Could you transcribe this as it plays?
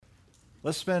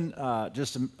Let's spend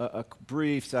just a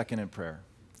brief second in prayer.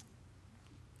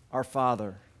 Our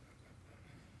Father,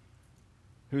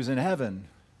 who's in heaven,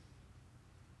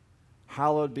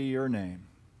 hallowed be your name.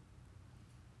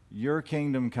 Your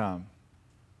kingdom come.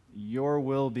 Your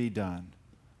will be done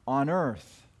on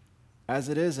earth as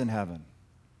it is in heaven.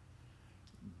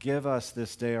 Give us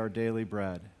this day our daily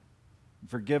bread.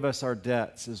 Forgive us our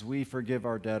debts as we forgive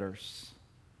our debtors.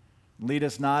 Lead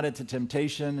us not into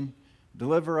temptation.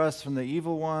 Deliver us from the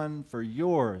evil one, for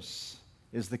yours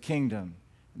is the kingdom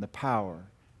and the power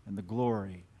and the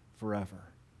glory forever.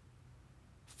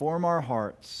 Form our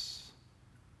hearts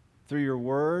through your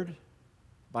word,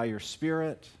 by your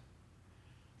Spirit,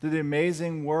 through the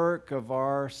amazing work of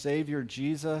our Savior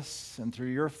Jesus, and through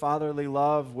your fatherly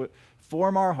love.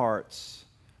 Form our hearts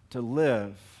to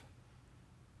live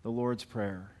the Lord's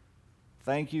Prayer.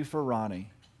 Thank you for Ronnie,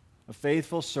 a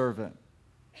faithful servant.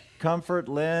 Comfort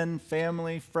Lynn,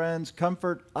 family, friends.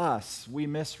 Comfort us. We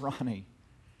miss Ronnie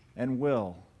and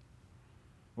will.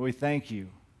 We thank you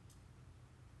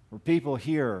for people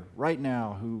here right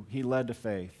now who he led to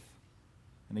faith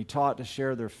and he taught to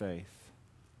share their faith.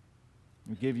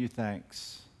 We give you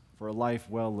thanks for a life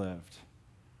well lived.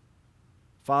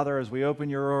 Father, as we open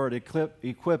your word,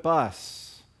 equip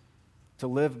us to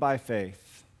live by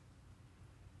faith.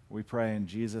 We pray in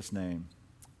Jesus' name.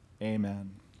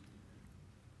 Amen.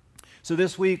 So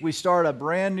this week we start a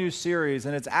brand new series,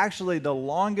 and it's actually the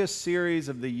longest series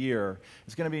of the year.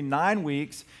 It's going to be 9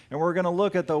 weeks, and we're going to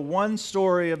look at the one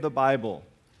story of the Bible.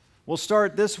 We'll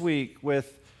start this week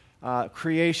with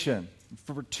creation.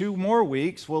 For 2 more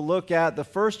weeks, we'll look at the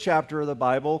first chapter of the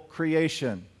Bible,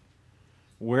 creation.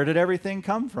 Where did everything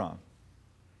come from?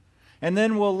 And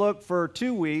then we'll look for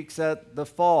 2 weeks at the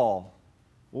fall.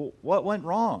 Well, what went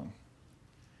wrong?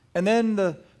 And then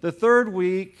the third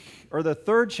week, or the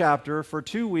third chapter, for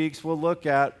 2 weeks, we'll look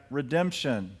at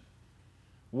redemption.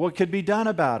 What could be done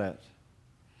about it?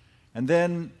 And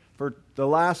then for the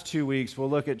last 2 weeks, we'll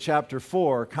look at chapter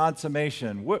 4,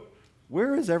 consummation.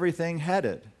 Where is everything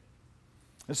headed?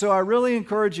 And so I really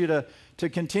encourage you to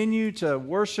continue to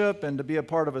worship and to be a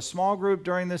part of a small group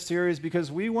during this series, because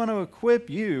we want to equip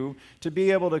you to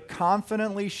be able to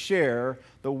confidently share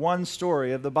the one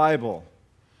story of the Bible.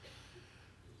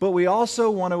 But we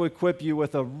also want to equip you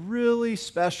with a really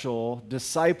special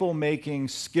disciple-making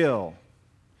skill.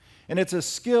 And it's a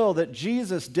skill that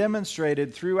Jesus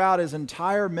demonstrated throughout his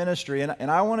entire ministry.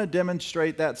 And I want to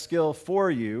demonstrate that skill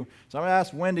for you. So I'm going to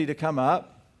ask Wendy to come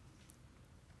up.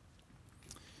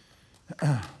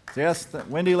 Yes,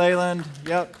 Wendy Leyland.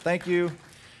 Yep, thank you.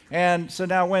 And so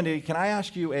now, Wendy, can I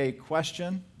ask you a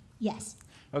question? Yes.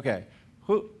 Okay.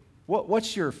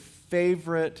 What's your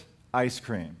favorite ice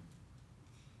cream?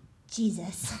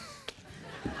 Jesus.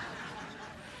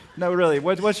 No, really.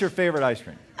 What's your favorite ice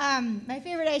cream? My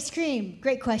favorite ice cream.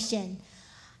 Great question.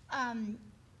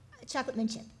 Chocolate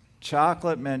mint chip.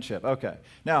 Chocolate mint chip. Okay.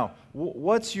 Now,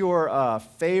 what's your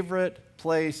favorite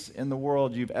place in the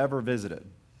world you've ever visited?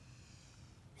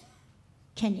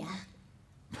 Kenya.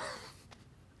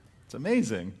 It's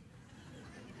amazing.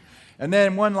 And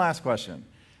then one last question.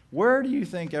 Where do you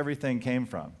think everything came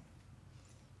from?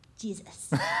 Jesus.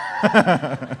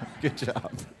 Good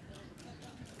job.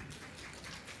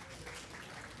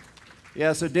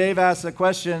 Yeah, so Dave asked the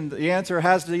question. The answer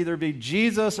has to either be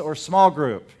Jesus or small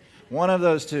group. One of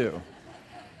those two.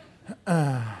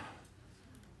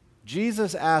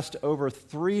 Jesus asked over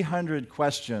 300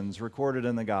 questions recorded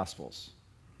in the Gospels.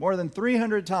 More than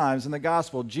 300 times in the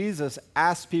Gospel, Jesus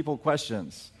asked people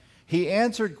questions. He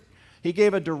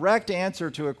gave a direct answer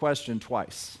to a question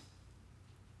twice.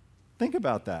 Think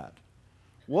about that.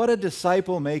 What a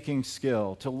disciple-making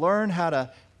skill to learn how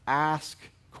to ask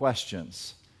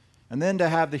questions and then to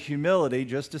have the humility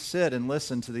just to sit and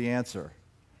listen to the answer.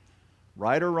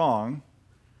 Right or wrong,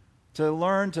 to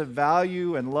learn to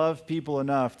value and love people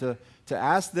enough to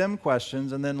ask them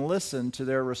questions and then listen to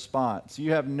their response.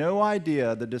 You have no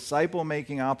idea the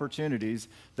disciple-making opportunities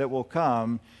that will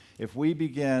come if we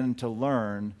begin to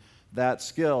learn that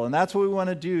skill. And that's what we want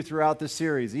to do throughout the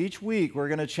series. Each week, we're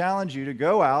going to challenge you to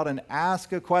go out and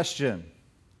ask a question.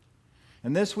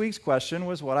 And this week's question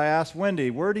was what I asked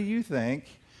Wendy. Where do you think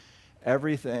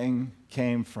everything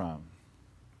came from?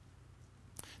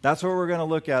 That's what we're going to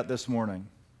look at this morning.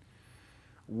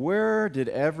 Where did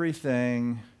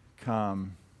everything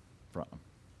come from?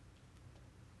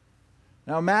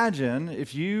 Now imagine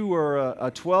if you were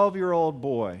a 12-year-old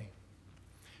boy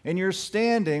and you're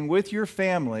standing with your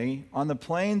family on the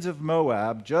plains of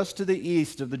Moab just to the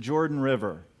east of the Jordan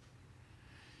River.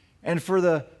 And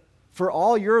for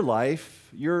all your life,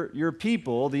 your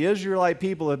people, the Israelite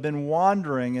people, have been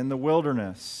wandering in the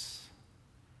wilderness.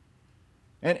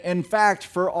 And in fact,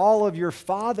 for all of your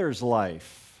father's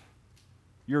life,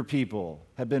 your people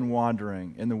have been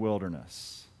wandering in the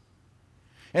wilderness.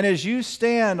 And as you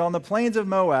stand on the plains of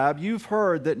Moab, you've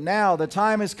heard that now the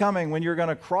time is coming when you're going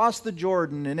to cross the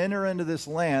Jordan and enter into this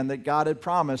land that God had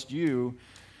promised you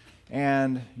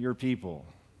and your people.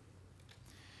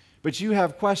 But you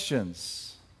have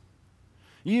questions.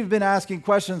 You've been asking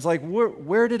questions like,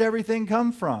 where did everything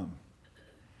come from?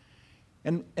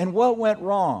 And what went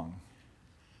wrong?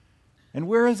 And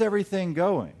where is everything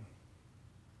going?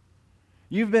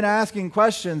 You've been asking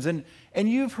questions, and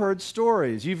you've heard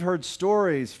stories. You've heard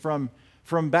stories from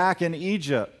back in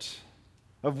Egypt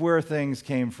of where things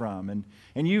came from.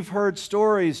 And you've heard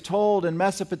stories told in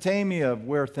Mesopotamia of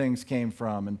where things came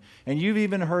from. And you've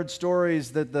even heard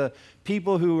stories that the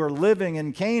people who are living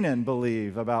in Canaan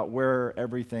believe about where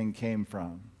everything came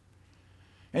from.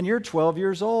 And you're 12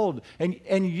 years old,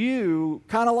 and you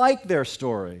kind of like their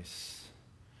stories.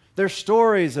 They're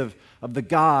stories of the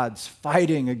gods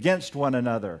fighting against one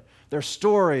another. They're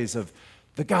stories of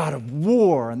the God of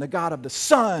war and the God of the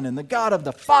sun and the God of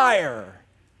the fire.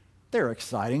 They're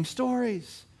exciting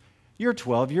stories. You're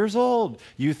 12 years old.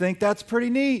 You think that's pretty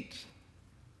neat.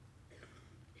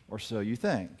 Or so you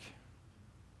think.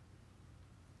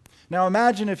 Now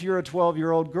imagine if you're a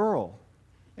 12-year-old girl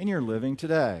and you're living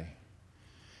today.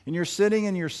 And you're sitting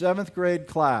in your 7th grade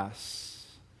class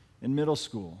in middle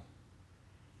school.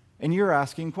 And you're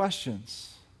asking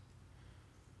questions.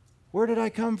 Where did I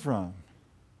come from?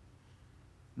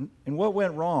 And what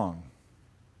went wrong?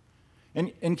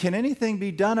 And can anything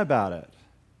be done about it?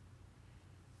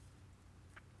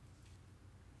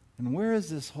 And where is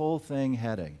this whole thing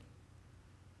heading?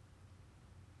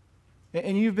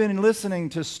 And you've been listening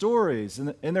to stories,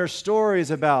 and there are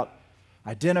stories about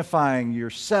identifying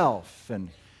yourself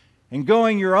and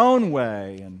going your own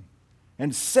way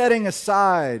and setting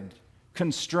aside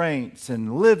constraints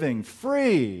and living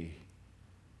free.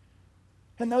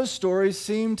 And those stories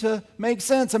seem to make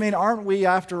sense. I mean, aren't we,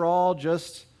 after all,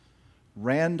 just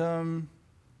random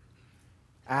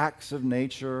acts of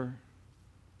nature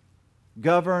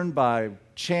governed by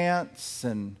chance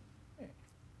and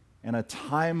a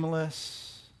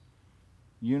timeless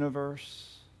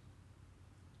universe?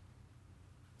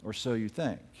 Or so you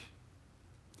think.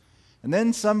 And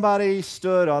then somebody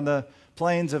stood on the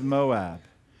plains of Moab.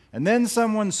 And then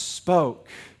someone spoke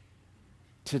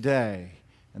today,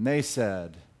 and they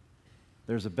said,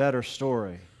 there's a better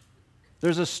story.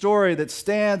 There's a story that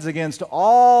stands against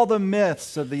all the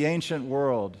myths of the ancient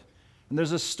world. And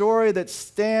there's a story that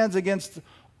stands against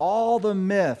all the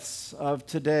myths of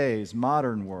today's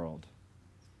modern world.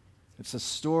 It's a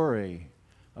story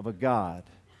of a God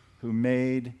who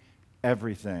made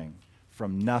everything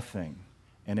from nothing,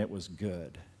 and it was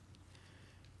good.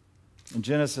 In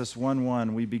Genesis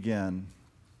 1:1, we begin,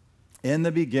 in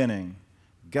the beginning,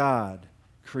 God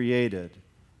created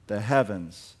the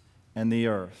heavens and the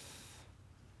earth.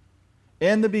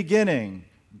 In the beginning,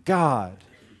 God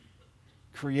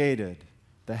created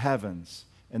the heavens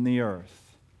and the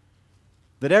earth.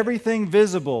 That everything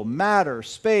visible, matter,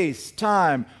 space,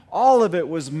 time, all of it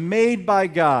was made by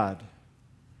God.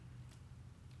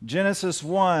 Genesis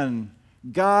 1,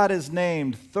 God is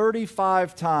named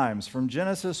 35 times from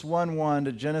Genesis 1:1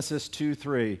 to Genesis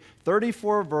 2:3.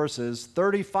 34 verses,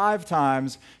 35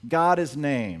 times God is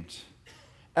named.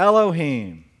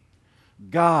 Elohim,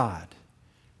 God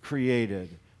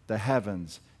created the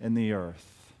heavens and the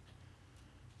earth.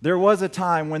 There was a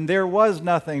time when there was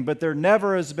nothing, but there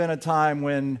never has been a time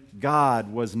when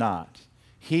God was not.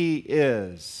 He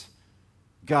is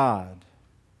God.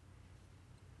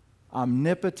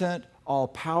 Omnipotent,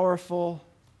 all-powerful.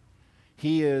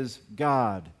 He is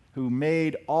God who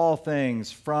made all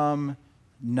things from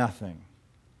nothing.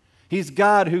 He's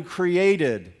God who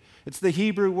created. It's the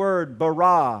Hebrew word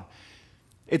bara.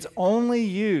 It's only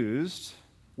used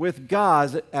with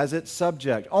God as its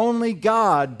subject. Only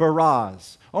God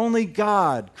baras. Only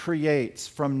God creates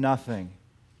from nothing.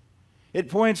 It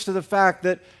points to the fact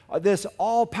that this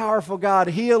all-powerful God,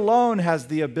 He alone has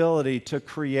the ability to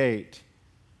create.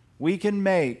 We can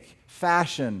make,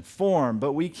 fashion, form,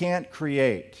 but we can't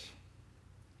create.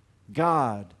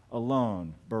 God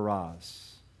alone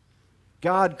baras.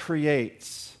 God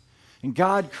creates. And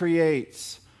God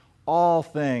creates all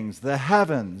things, the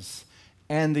heavens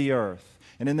and the earth.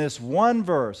 And in this one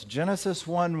verse, Genesis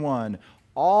 1:1,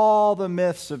 all the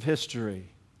myths of history,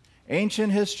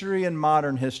 ancient history and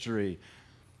modern history,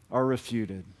 are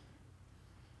refuted.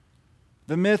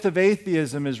 The myth of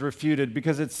atheism is refuted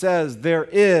because it says there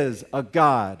is a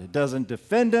God. It doesn't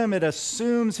defend Him, it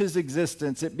assumes His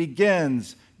existence. It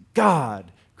begins,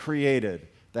 God created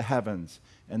the heavens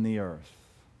and the earth.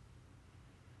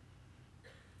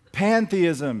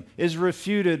 Pantheism is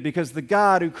refuted because the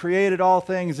God who created all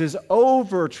things is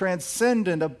over,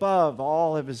 transcendent, above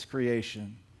all of his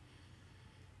creation.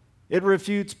 It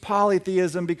refutes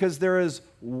polytheism because there is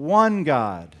one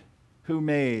God who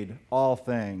made all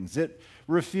things. It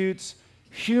refutes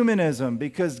humanism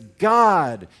because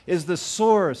God is the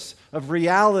source of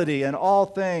reality and all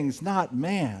things, not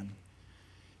man.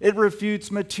 It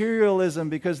refutes materialism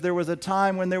because there was a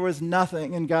time when there was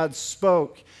nothing and God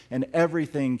spoke and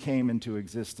everything came into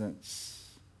existence.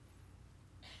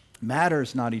 Matter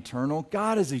is not eternal.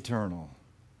 God is eternal.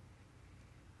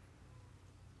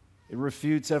 It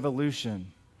refutes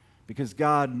evolution because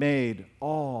God made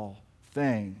all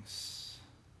things.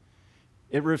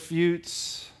 It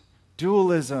refutes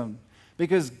dualism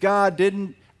because God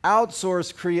didn't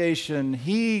outsource creation,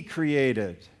 he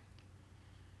created.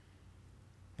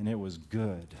 And it was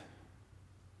good.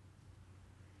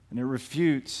 And it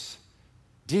refutes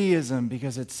deism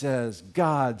because it says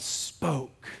God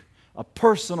spoke, a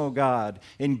personal God,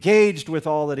 engaged with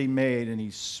all that he made, and he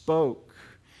spoke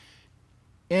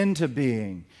into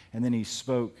being, and then he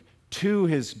spoke to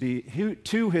his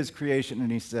creation,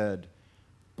 and he said,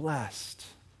 blessed,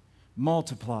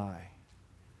 multiply.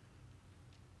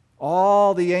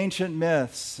 All the ancient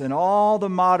myths and all the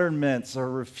modern myths are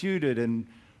refuted in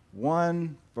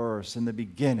one verse. In the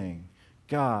beginning,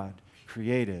 God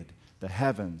created the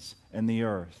heavens and the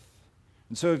earth.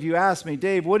 And so if you ask me,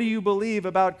 Dave, what do you believe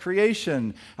about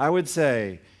creation? I would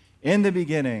say, in the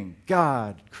beginning,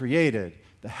 God created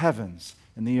the heavens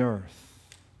and the earth.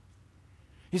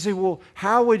 You say, well,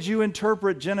 how would you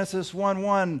interpret Genesis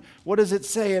 1:1? What does it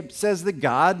say? It says that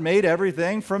God made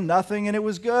everything from nothing and it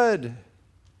was good.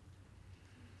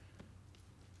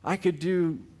 I could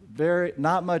do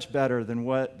not much better than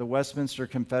what the Westminster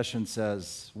Confession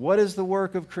says. What is the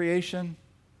work of creation?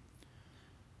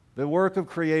 The work of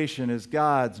creation is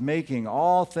God's making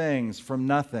all things from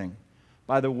nothing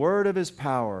by the word of his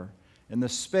power in the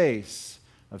space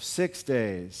of 6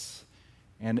 days,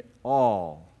 and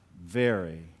all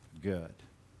very good.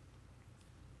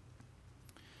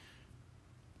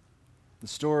 The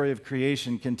story of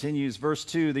creation continues. Verse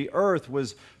 2, the earth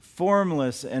was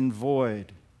formless and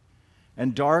void,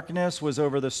 and darkness was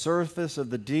over the surface of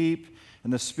the deep,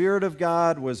 and the Spirit of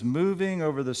God was moving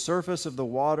over the surface of the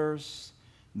waters.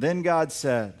 Then God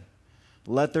said,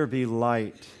 let there be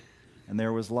light, and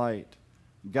there was light.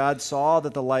 God saw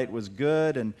that the light was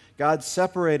good, and God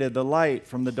separated the light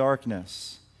from the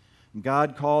darkness.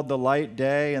 God called the light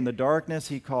day, and the darkness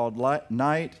he called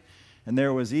night, and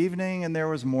there was evening and there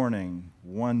was morning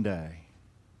one day.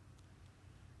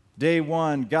 Day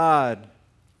one, God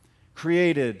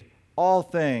created all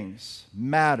things,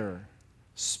 matter,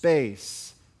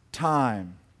 space,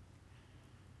 time.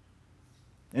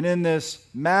 And in this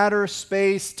matter,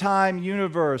 space, time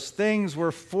universe, things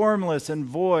were formless and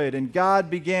void, and God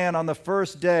began on the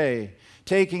first day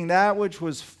taking that which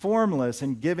was formless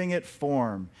and giving it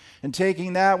form, and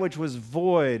taking that which was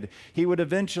void, he would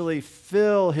eventually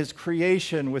fill his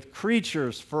creation with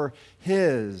creatures for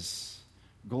his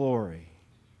glory.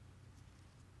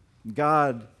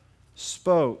 God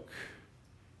spoke.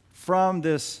 From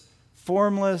this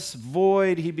formless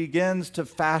void, he begins to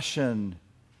fashion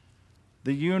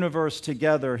the universe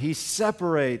together. He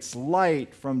separates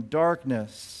light from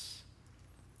darkness.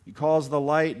 He calls the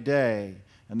light day,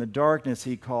 and the darkness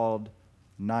he called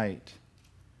night.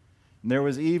 And there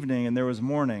was evening and there was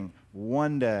morning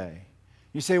one day.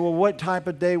 You say, well, what type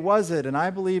of day was it? And I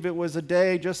believe it was a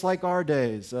day just like our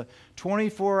days, a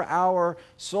 24-hour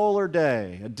solar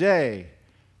day, a day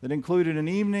that included an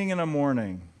evening and a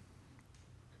morning.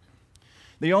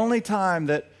 The only time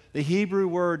that the Hebrew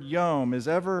word yom is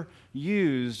ever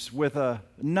used with a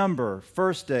number,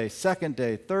 first day, second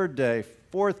day, third day,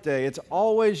 fourth day, it's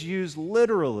always used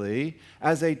literally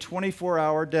as a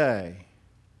 24-hour day.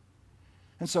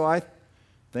 And so I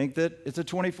think that it's a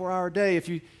 24-hour day.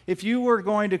 If you were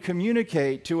going to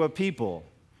communicate to a people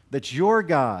that your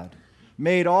God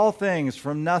made all things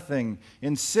from nothing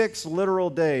in 6 literal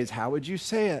days, how would you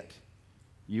say it?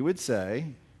 You would say,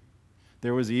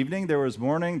 there was evening, there was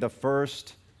morning, the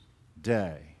first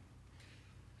day.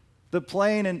 The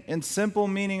plain and simple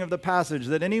meaning of the passage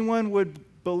that anyone would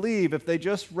believe if they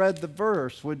just read the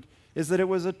verse is that it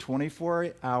was a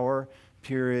 24-hour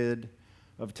period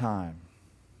of time.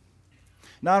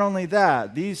 Not only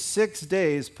that, these 6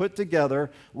 days put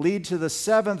together lead to the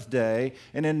 7th day,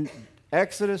 and in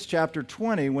Exodus chapter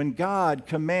 20, when God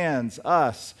commands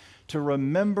us to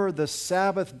remember the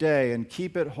Sabbath day and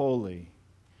keep it holy,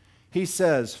 he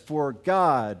says, for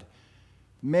God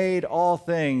made all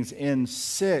things in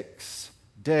 6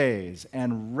 days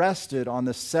and rested on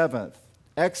the 7th.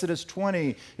 Exodus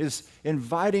 20 is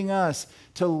inviting us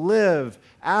to live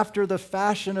after the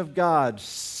fashion of God,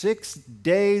 6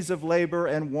 days of labor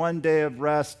and 1 day of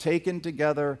rest taken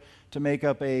together to make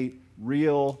up a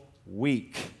real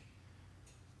week.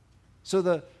 So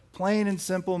the plain and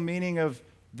simple meaning of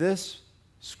this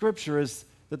scripture is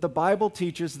that the Bible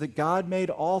teaches that God made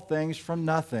all things from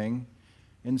nothing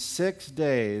in 6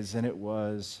 days, and it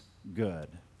was good.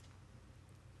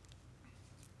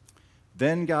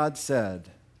 Then God said,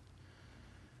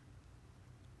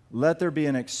 "Let there be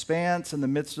an expanse in the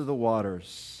midst of the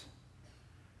waters,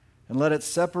 and let it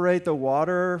separate the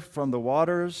water from the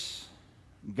waters."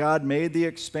 God made the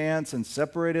expanse and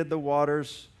separated the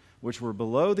waters which were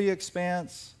below the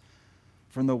expanse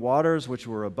from the waters which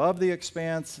were above the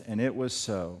expanse, and it was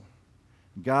so.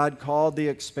 God called the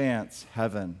expanse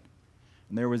heaven,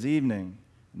 and there was evening,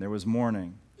 and there was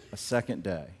morning, a second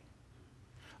day.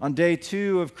 On day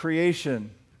 2 of creation,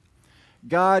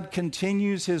 God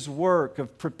continues his work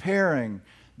of preparing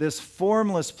this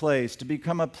formless place to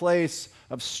become a place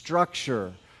of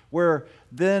structure, where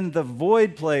then the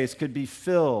void place could be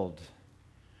filled.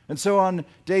 And so on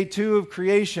day 2 of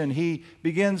creation, he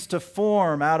begins to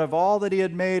form out of all that he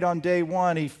had made on day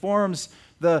 1. He forms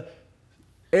the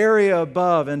area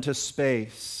above into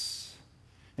space.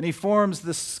 And he forms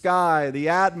the sky, the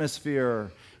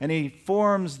atmosphere, and he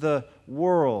forms the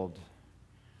world.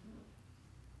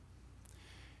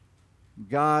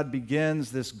 God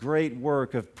begins this great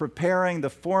work of preparing the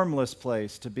formless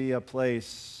place to be a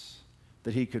place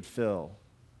that he could fill.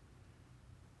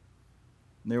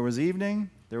 And there was evening,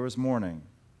 there was morning,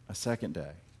 a second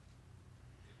day.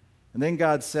 And then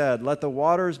God said, "Let the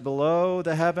waters below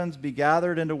the heavens be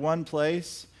gathered into one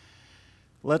place.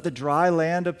 Let the dry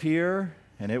land appear,"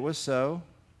 and it was so.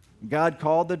 God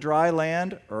called the dry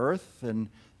land earth, and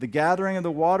the gathering of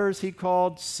the waters he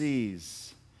called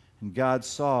seas. And God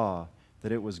saw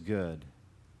that it was good.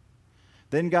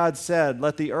 Then God said,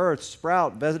 "Let the earth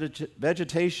sprout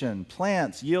vegetation,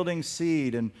 plants yielding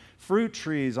seed, and fruit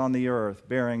trees on the earth,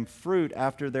 bearing fruit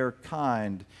after their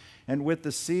kind, and with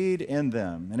the seed in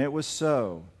them." And it was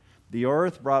so. The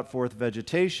earth brought forth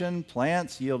vegetation,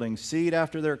 plants yielding seed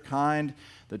after their kind,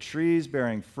 the trees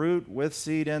bearing fruit with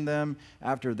seed in them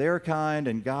after their kind,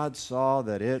 and God saw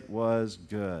that it was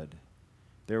good.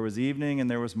 There was evening and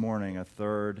there was morning, a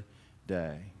third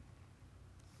day.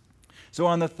 So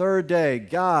on the third day,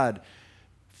 God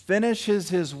finishes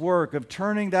his work of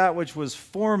turning that which was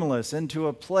formless into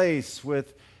a place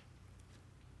with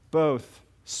both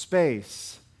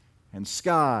space and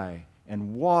sky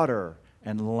and water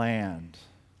and land.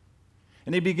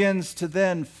 And he begins to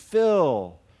then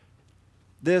fill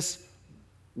this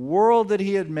world that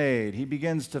he had made. He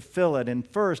begins to fill it. And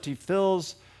first, he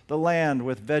fills the land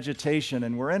with vegetation.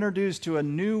 And we're introduced to a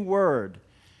new word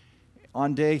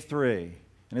on day 3.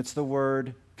 And it's the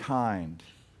word kind.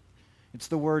 It's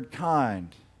the word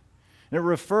kind. And it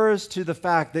refers to the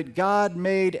fact that God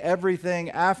made everything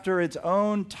after its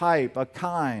own type, a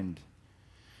kind.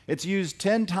 It's used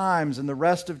 10 times in the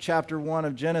rest of chapter 1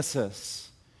 of Genesis.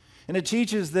 And it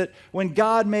teaches that when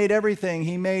God made everything,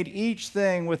 he made each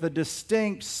thing with a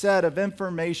distinct set of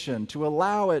information to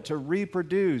allow it to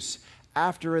reproduce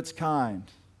after its kind.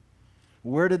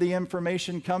 Where did the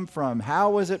information come from? How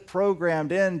was it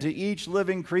programmed into each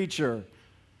living creature?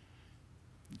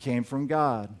 It came from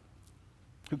God,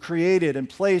 who created and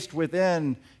placed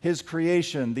within his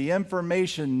creation the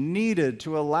information needed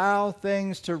to allow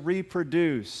things to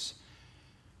reproduce,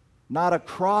 not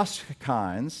across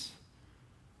kinds,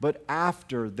 but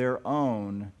after their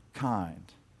own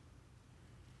kind.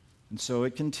 And so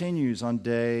it continues on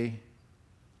day,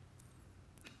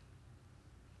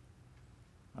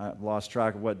 I've lost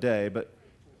track of what day, but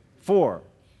 4.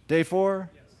 Day 4?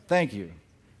 Yes. Thank you.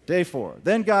 Day 4.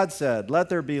 Then God said, "Let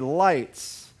there be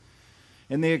lights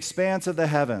in the expanse of the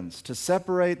heavens to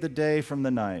separate the day from the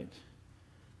night.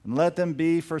 And let them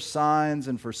be for signs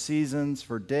and for seasons,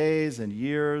 for days and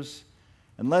years.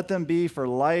 And let them be for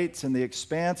lights in the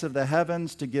expanse of the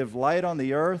heavens to give light on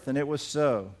the earth." And it was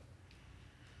so.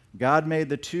 God made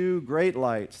the 2 great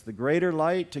lights, the greater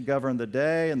light to govern the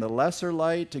day and the lesser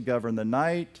light to govern the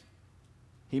night.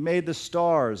 He made the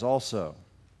stars also.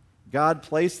 God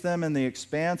placed them in the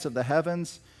expanse of the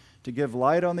heavens to give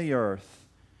light on the earth,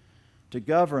 to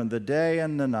govern the day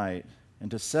and the night, and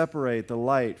to separate the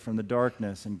light from the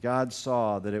darkness. And God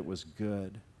saw that it was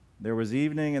good. There was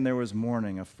evening and there was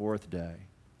morning, a 4th day.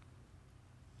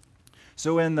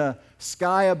 So in the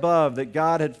sky above that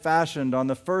God had fashioned on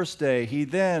the first day, he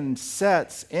then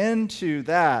sets into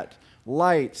that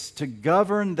lights to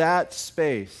govern that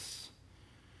space.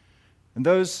 And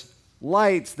those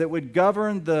lights that would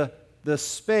govern the the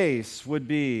space would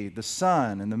be the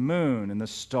sun and the moon and the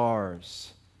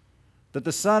stars. That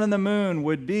the sun and the moon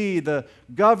would be the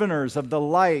governors of the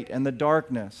light and the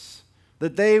darkness.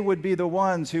 That they would be the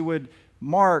ones who would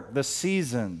mark the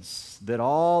seasons. That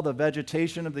all the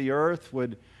vegetation of the earth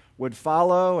would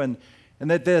follow, and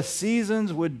that the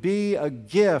seasons would be a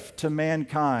gift to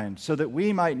mankind so that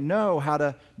we might know how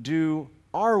to do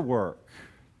our work.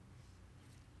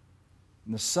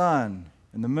 And the sun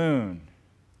and the moon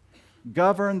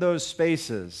govern those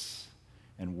spaces.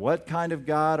 And what kind of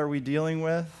God are we dealing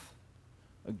with?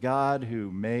 A God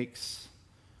who makes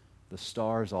the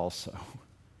stars also.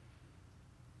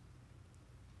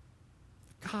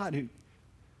 A God who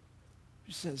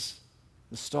says,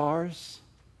 the stars,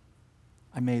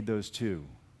 I made those too.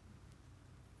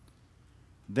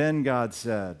 Then God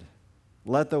said,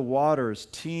 let the waters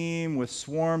teem with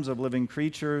swarms of living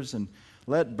creatures, and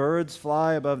let birds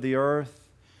fly above the earth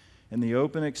in the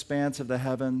open expanse of the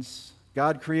heavens.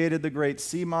 God created the great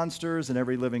sea monsters and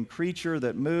every living creature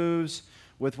that moves,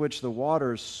 with which the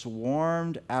waters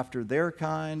swarmed after their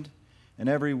kind, and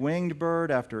every winged bird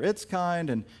after its kind.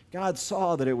 And God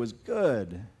saw that it was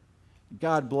good.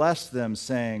 God blessed them,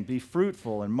 saying, be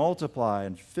fruitful and multiply,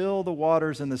 and fill the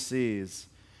waters and the seas.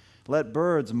 Let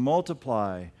birds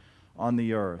multiply on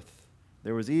the earth.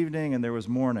 There was evening and there was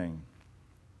morning,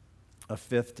 a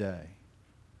fifth day.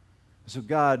 So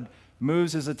God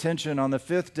moves his attention on the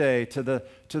fifth day to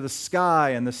the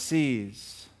sky and the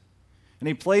seas. And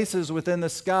he places within the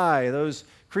sky those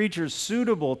creatures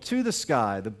suitable to the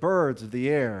sky, the birds of the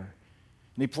air.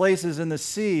 And he places in the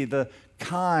sea the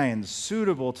kinds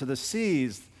suitable to the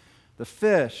seas, the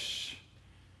fish.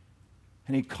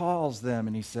 And he calls them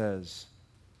and he says,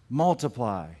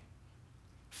 multiply,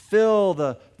 fill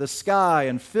the sky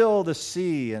and fill the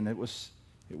sea. And it was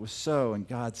so. And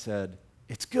God said,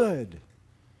 it's good.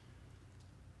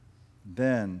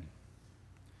 Then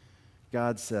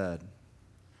God said,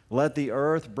 let the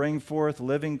earth bring forth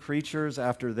living creatures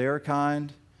after their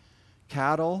kind,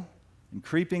 cattle and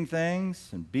creeping things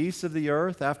and beasts of the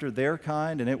earth after their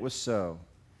kind, and it was so.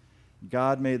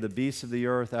 God made the beasts of the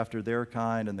earth after their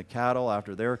kind, and the cattle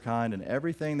after their kind, and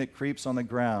everything that creeps on the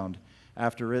ground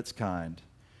after its kind.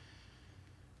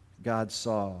 God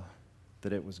saw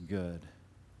that it was good.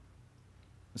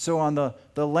 So on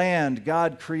the land,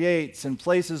 God creates and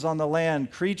places on the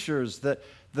land creatures that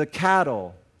the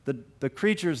cattle, the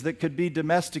creatures that could be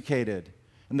domesticated,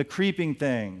 and the creeping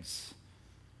things,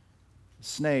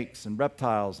 snakes and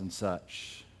reptiles and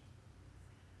such.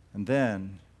 And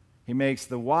then he makes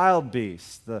the wild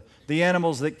beasts, the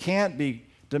animals that can't be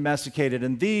domesticated,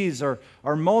 and these are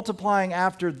multiplying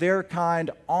after their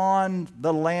kind on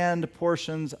the land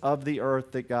portions of the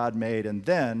earth that God made. And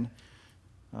then,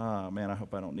 oh man, I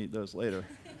hope I don't need those later.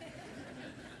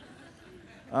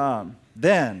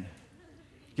 Then,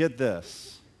 get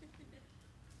this.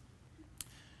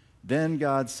 Then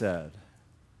God said,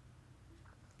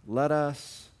 let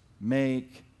us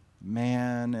make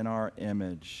man in our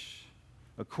image,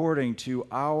 according to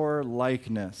our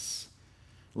likeness.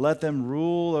 Let them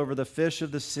rule over the fish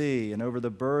of the sea, and over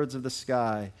the birds of the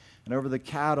sky, and over the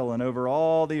cattle, and over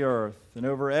all the earth, and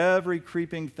over every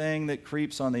creeping thing that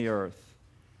creeps on the earth.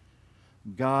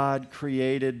 God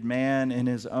created man in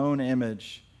his own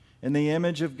image. In the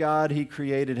image of God he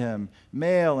created him.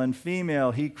 Male and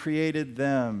female he created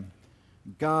them.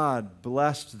 God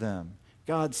blessed them.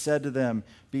 God said to them,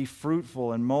 be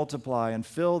fruitful and multiply and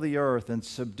fill the earth and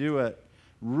subdue it.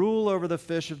 Rule over the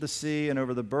fish of the sea and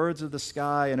over the birds of the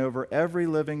sky and over every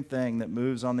living thing that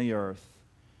moves on the earth.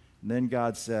 And then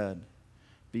God said,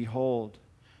 behold,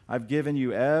 I've given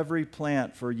you every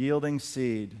plant for yielding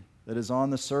seed that is on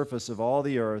the surface of all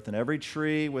the earth, and every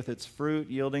tree with its fruit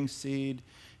yielding seed,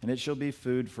 and it shall be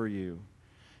food for you.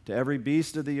 To every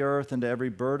beast of the earth, and to every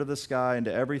bird of the sky, and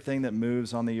to everything that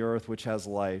moves on the earth which has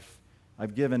life,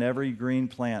 I've given every green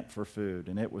plant for food.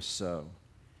 And it was so.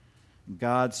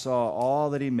 God saw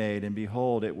all that he made, and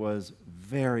behold, it was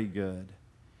very good.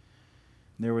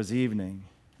 And there was evening,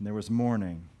 and there was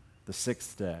morning, the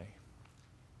sixth day.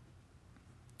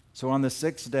 So on the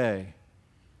sixth day,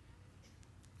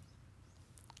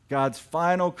 God's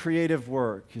final creative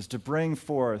work is to bring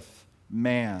forth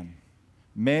man,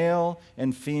 male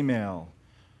and female.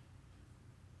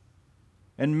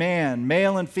 And man,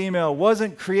 male and female,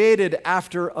 wasn't created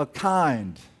after a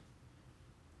kind.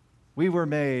 We were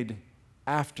made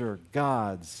after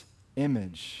God's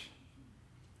image.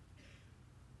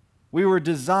 We were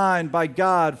designed by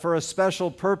God for a special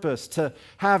purpose, to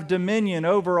have dominion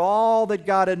over all that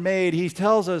God had made. He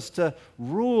tells us to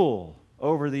rule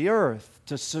over the earth,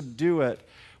 to subdue it.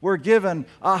 We're given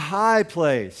a high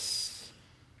place,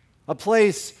 a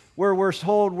place where we're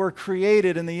told we're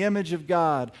created in the image of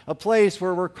God, a place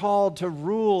where we're called to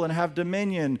rule and have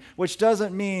dominion, which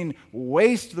doesn't mean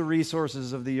waste the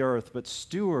resources of the earth, but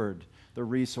steward the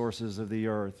resources of the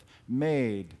earth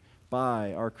made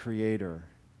by our Creator.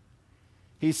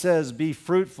 He says, be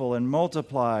fruitful and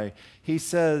multiply. He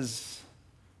says,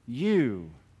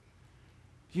 you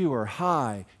are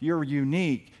high, you're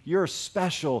unique, you're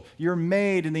special, you're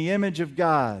made in the image of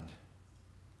God.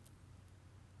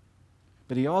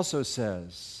 But he also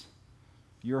says,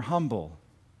 you're humble.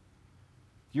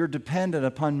 You're dependent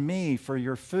upon me for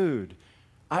your food.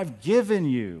 I've given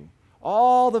you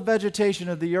all the vegetation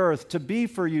of the earth to be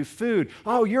for you food.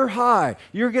 Oh, you're high.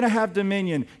 You're going to have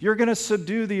dominion. You're going to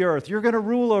subdue the earth. You're going to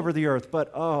rule over the earth. But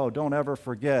oh, don't ever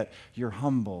forget, you're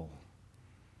humble.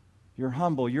 You're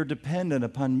humble. You're dependent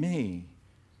upon me.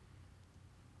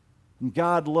 And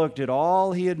God looked at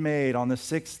all he had made on the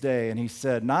sixth day, and he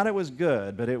said, not it was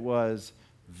good, but it was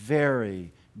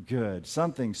very good.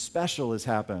 Something special has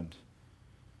happened.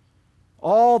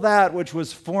 All that which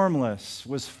was formless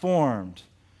was formed.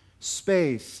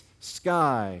 Space,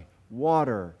 sky,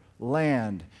 water,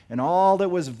 land, and all that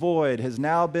was void has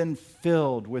now been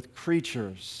filled with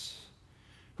creatures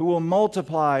who will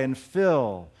multiply and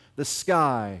fill the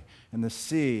sky and the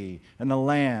sea and the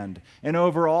land. And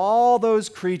over all those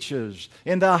creatures,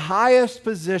 in the highest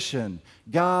position,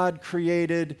 God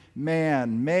created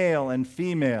man, male and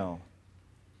female.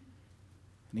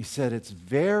 And he said, it's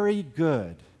very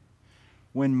good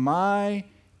when my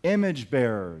image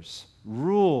bearers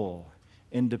rule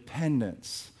in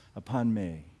dependence upon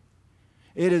me.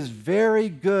 It is very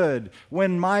good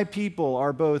when my people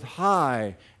are both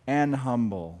high and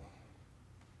humble.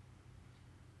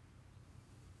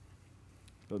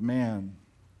 But man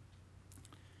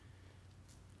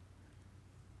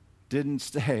didn't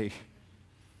stay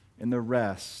in the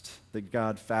rest that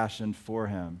God fashioned for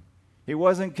him. He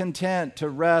wasn't content to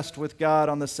rest with God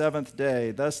on the seventh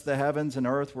day. Thus the heavens and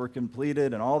earth were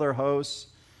completed and all their hosts.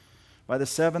 By the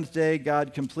seventh day,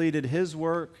 God completed his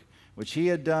work, which he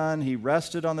had done. He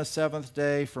rested on the seventh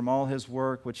day from all his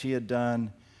work, which he had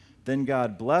done. Then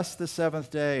God blessed the seventh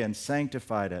day and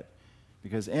sanctified it,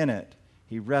 because in it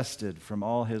he rested from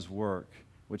all his work,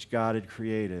 which God had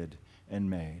created and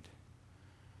made.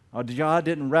 God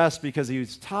didn't rest because he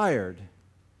was tired.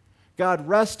 God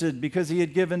rested because he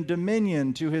had given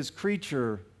dominion to his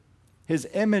creature, his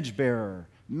image bearer,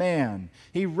 man.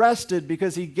 He rested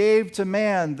because he gave to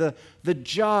man the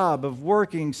job of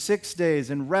working 6 days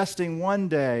and resting one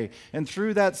day. And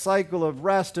through that cycle of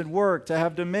rest and work, to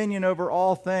have dominion over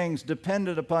all things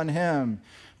dependent upon him.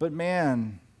 But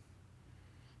man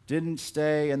didn't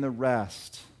stay in the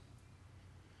rest.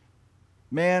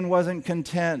 Man wasn't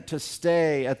content to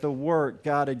stay at the work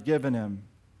God had given him.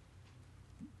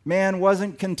 Man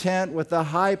wasn't content with the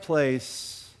high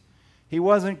place. He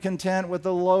wasn't content with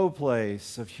the low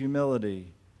place of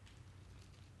humility.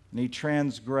 And he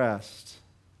transgressed.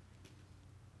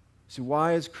 See,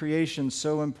 why is creation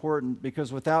so important?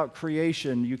 Because without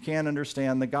creation, you can't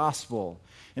understand the gospel.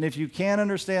 And if you can't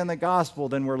understand the gospel,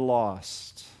 then we're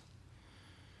lost.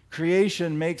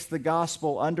 Creation makes the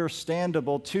gospel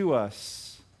understandable to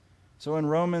us. So in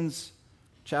Romans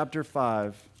chapter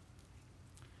 5,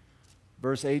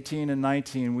 verse 18 and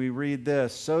 19, we read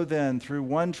this: so then, through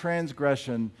one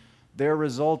transgression, there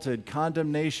resulted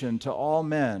condemnation to all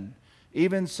men.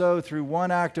 Even so, through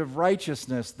one act of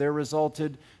righteousness, there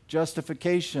resulted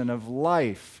justification of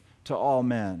life to all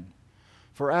men.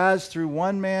 For as through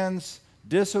one man's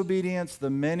disobedience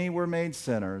the many were made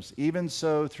sinners, even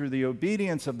so through the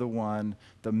obedience of the one,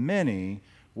 the many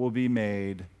will be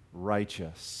made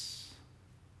righteous.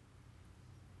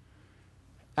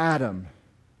 Adam,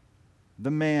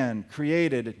 the man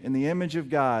created in the image of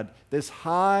God, this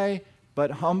high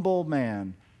but humble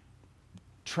man,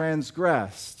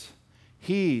 transgressed.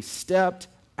 He stepped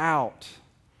out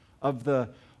of the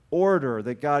order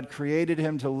that God created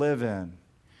him to live in.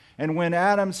 And when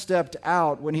Adam stepped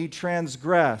out, when he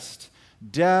transgressed,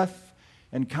 death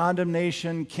and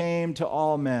condemnation came to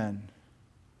all men.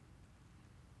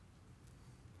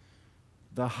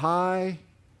 The high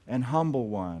and humble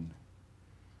one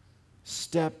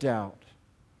stepped out,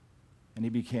 and he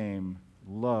became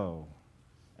low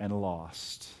and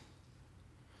lost.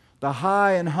 The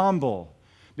high and humble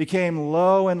became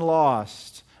low and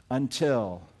lost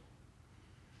until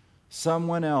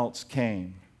someone else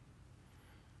came,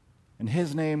 and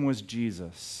his name was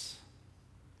Jesus.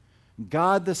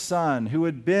 God the Son, who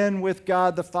had been with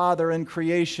God the Father in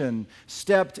creation,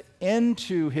 stepped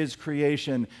into his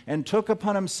creation and took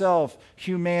upon himself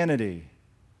humanity.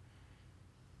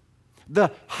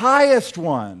 The highest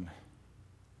one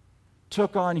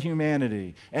took on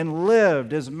humanity and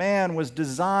lived as man was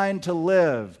designed to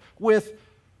live, with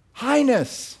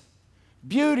highness,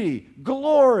 beauty,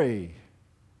 glory.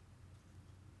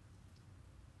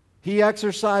 He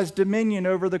exercised dominion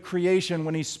over the creation.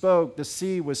 When he spoke, the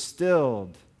sea was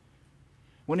stilled.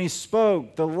 When he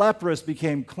spoke, the leprous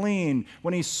became clean.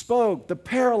 When he spoke, the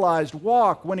paralyzed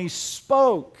walked. When he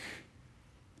spoke,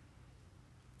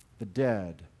 the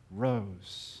dead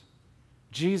rose.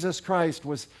 Jesus Christ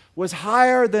was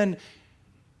higher than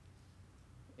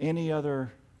any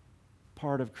other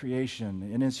part of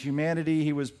creation. In his humanity,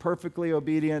 he was perfectly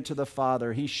obedient to the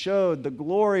Father. He showed the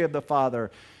glory of the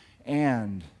Father,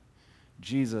 and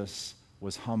Jesus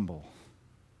was humble.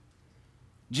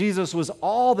 Jesus was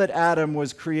all that Adam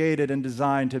was created and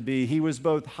designed to be. He was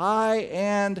both high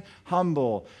and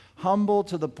humble, humble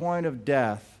to the point of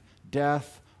death,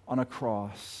 death on a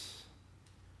cross.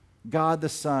 God the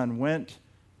Son went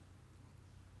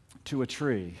to a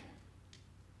tree.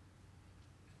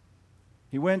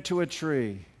 He went to a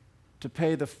tree to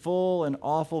pay the full and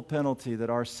awful penalty that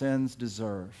our sins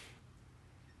deserve.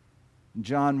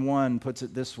 John 1 puts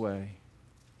it this way: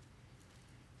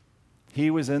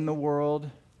 He was in the world,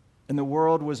 and the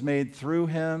world was made through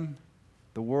him.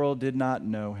 The world did not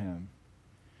know him.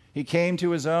 He came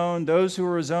to his own. Those who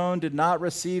were his own did not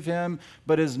receive him,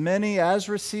 but as many as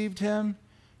received him,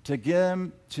 to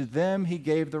them he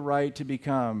gave the right to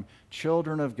become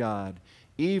children of God,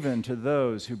 even to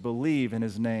those who believe in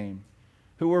his name,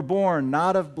 who were born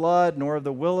not of blood, nor of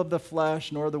the will of the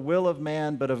flesh, nor the will of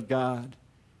man, but of God.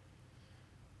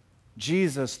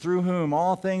 Jesus, through whom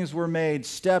all things were made,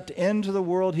 stepped into the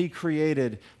world he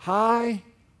created, high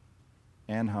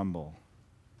and humble.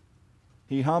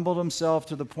 He humbled himself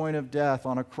to the point of death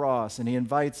on a cross, and he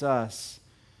invites us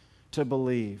to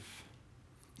believe,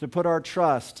 to put our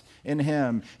trust in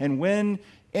him. And when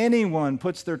anyone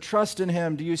puts their trust in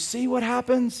him, do you see what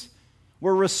happens?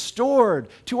 We're restored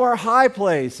to our high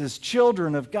place as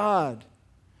children of God.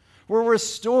 We're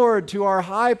restored to our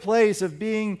high place of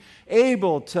being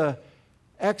able to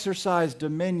exercise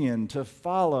dominion, to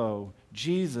follow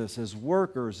Jesus as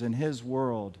workers in his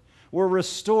world. We're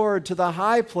restored to the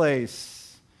high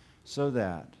place so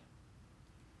that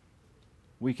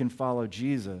we can follow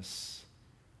Jesus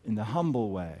in the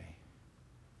humble way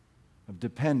of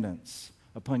dependence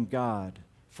upon God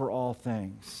for all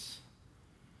things,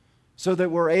 so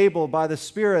that we're able by the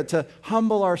Spirit to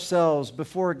humble ourselves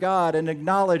before God and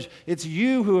acknowledge it's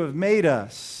you who have made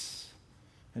us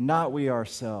and not we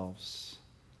ourselves.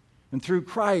 And through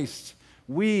Christ,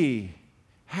 we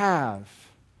have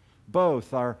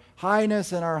both our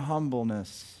highness and our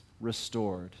humbleness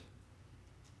restored.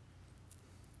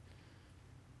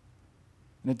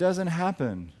 And it doesn't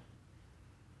happen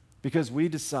because we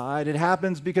decide. It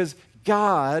happens because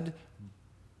God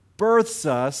births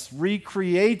us,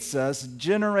 recreates us,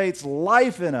 generates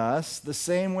life in us the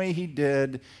same way he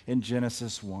did in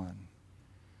Genesis 1.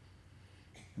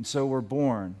 And so we're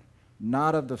born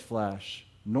not of the flesh,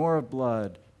 nor of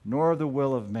blood, nor of the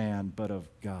will of man, but of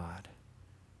God.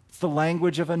 It's the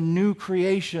language of a new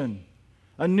creation,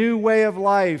 a new way of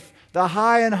life, the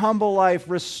high and humble life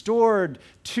restored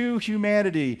to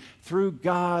humanity through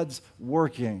God's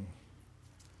working.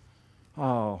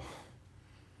 Oh,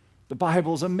 the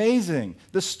Bible's amazing.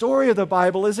 The story of the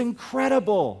Bible is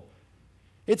incredible.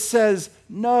 It says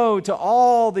no to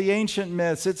all the ancient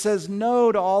myths. It says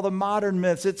no to all the modern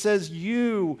myths. It says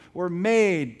you were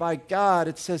made by God.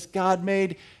 It says God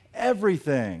made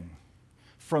everything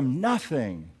from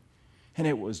nothing, and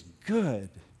it was good.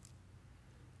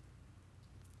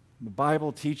 The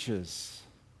Bible teaches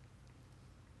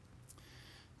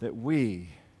that we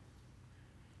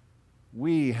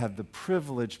have the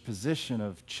privileged position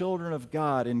of children of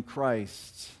God in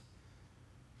Christ.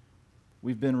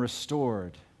 We've been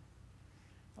restored.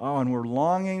 Oh, and we're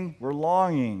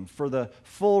longing for the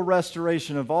full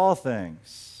restoration of all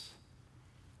things.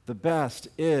 The best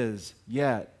is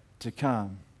yet to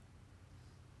come.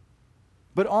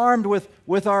 But armed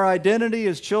with our identity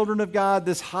as children of God,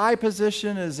 this high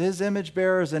position as his image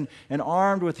bearers, and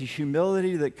armed with the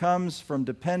humility that comes from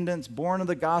dependence, born of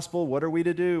the gospel, what are we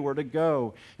to do? We're to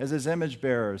go as his image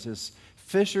bearers, as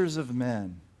fishers of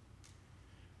men.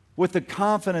 With the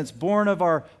confidence born of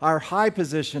our high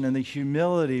position and the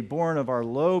humility born of our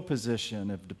low position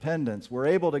of dependence, we're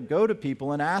able to go to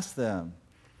people and ask them,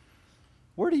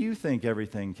 where do you think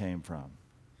everything came from?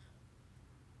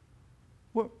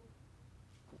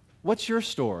 What's your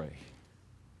story?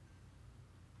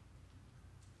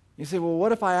 You say, well,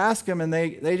 what if I ask them and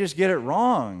they just get it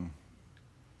wrong?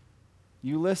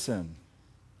 You listen.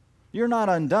 You're not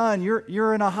undone.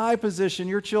 You're in a high position.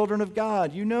 You're children of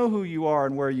God. You know who you are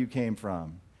and where you came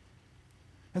from.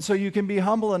 And so you can be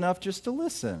humble enough just to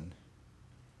listen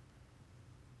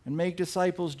and make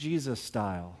disciples Jesus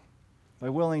style by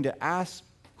willing to ask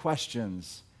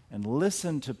questions and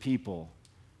listen to people.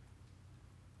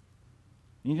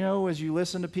 You know, as you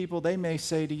listen to people, they may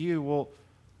say to you, well,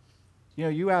 you know,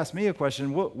 you asked me a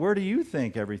question, where do you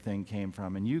think everything came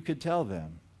from? And you could tell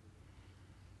them,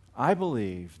 I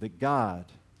believe that God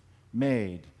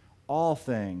made all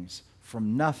things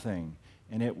from nothing,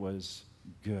 and it was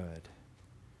good.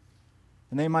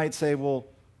 And they might say, well,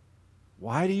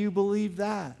 why do you believe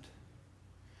that?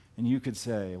 And you could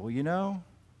say, well, you know,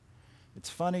 it's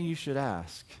funny you should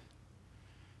ask.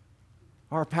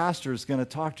 Our pastor is going to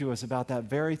talk to us about that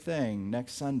very thing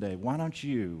next Sunday. Why don't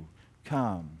you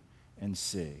come and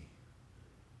see?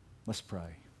 Let's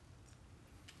pray.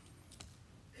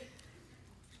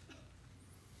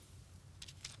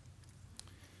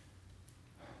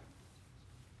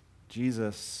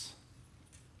 Jesus,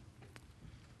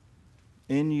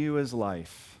 in you is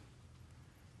life,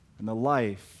 and the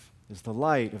life is the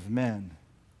light of men.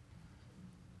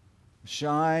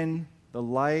 Shine the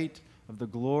light of the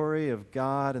glory of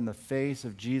God in the face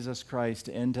of Jesus Christ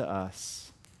into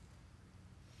us,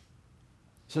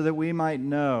 so that we might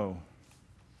know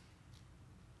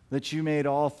that you made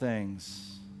all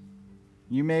things.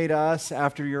 You made us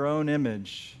after your own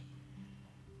image.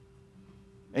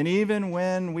 And even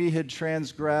when we had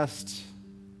transgressed,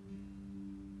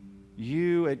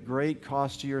 you, at great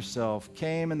cost to yourself,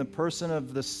 came in the person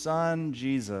of the Son,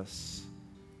 Jesus.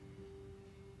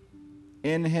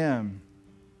 In him,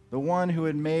 the one who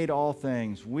had made all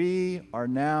things, we are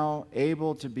now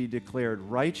able to be declared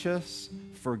righteous,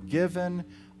 forgiven,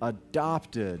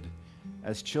 adopted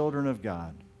as children of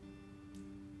God.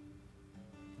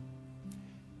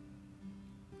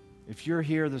 If you're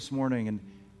here this morning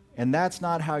and that's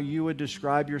not how you would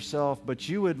describe yourself, but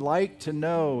you would like to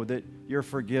know that you're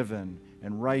forgiven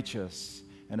and righteous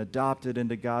and adopted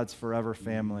into God's forever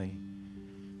family,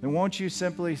 then won't you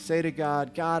simply say to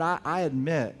God, God, I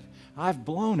admit I've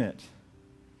blown it.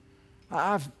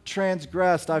 I've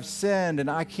transgressed, I've sinned,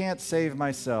 and I can't save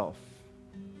myself.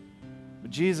 But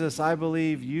Jesus, I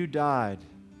believe you died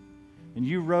and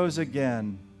you rose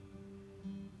again.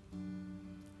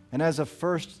 And as a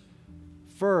first,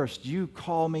 you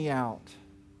call me out.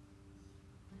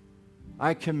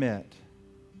 I commit.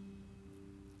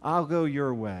 I'll go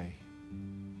your way.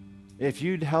 If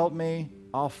you'd help me,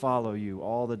 I'll follow you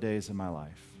all the days of my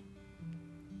life.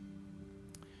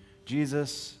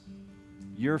 Jesus,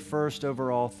 you're first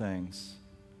over all things.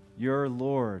 You're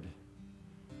Lord.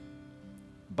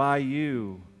 By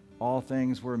you, all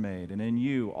things were made, and in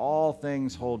you, all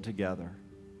things hold together.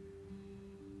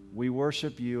 We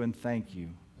worship you and thank you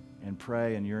and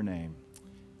pray in your name.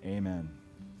 Amen.